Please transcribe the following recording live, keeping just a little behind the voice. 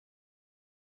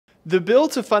The bill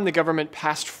to fund the government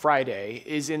passed Friday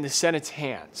is in the Senate's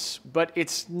hands, but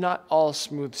it's not all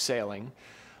smooth sailing.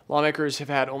 Lawmakers have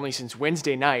had only since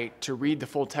Wednesday night to read the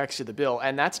full text of the bill,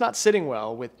 and that's not sitting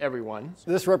well with everyone.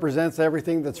 This represents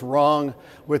everything that's wrong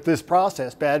with this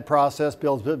process. Bad process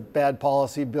builds bad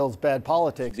policy, builds bad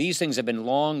politics. These things have been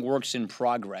long works in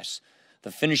progress.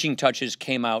 The finishing touches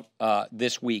came out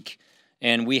this week,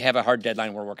 and we have a hard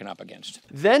deadline we're working up against.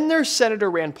 Then there's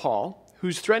Senator Rand Paul,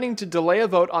 who's threatening to delay a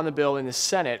vote on the bill in the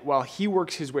Senate while he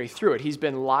works his way through it. He's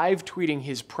been live tweeting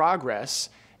his progress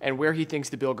and where he thinks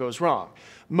the bill goes wrong.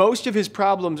 Most of his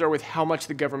problems are with how much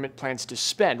the government plans to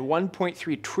spend,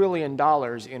 $1.3 trillion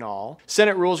in all.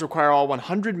 Senate rules require all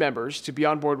 100 members to be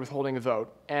on board with holding a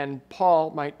vote, and Paul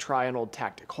might try an old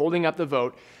tactic, holding up the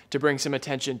vote to bring some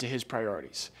attention to his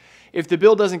priorities. If the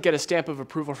bill doesn't get a stamp of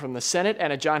approval from the Senate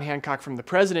and a John Hancock from the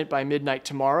president by midnight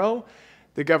tomorrow,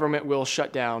 the government will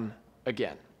shut down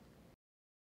again.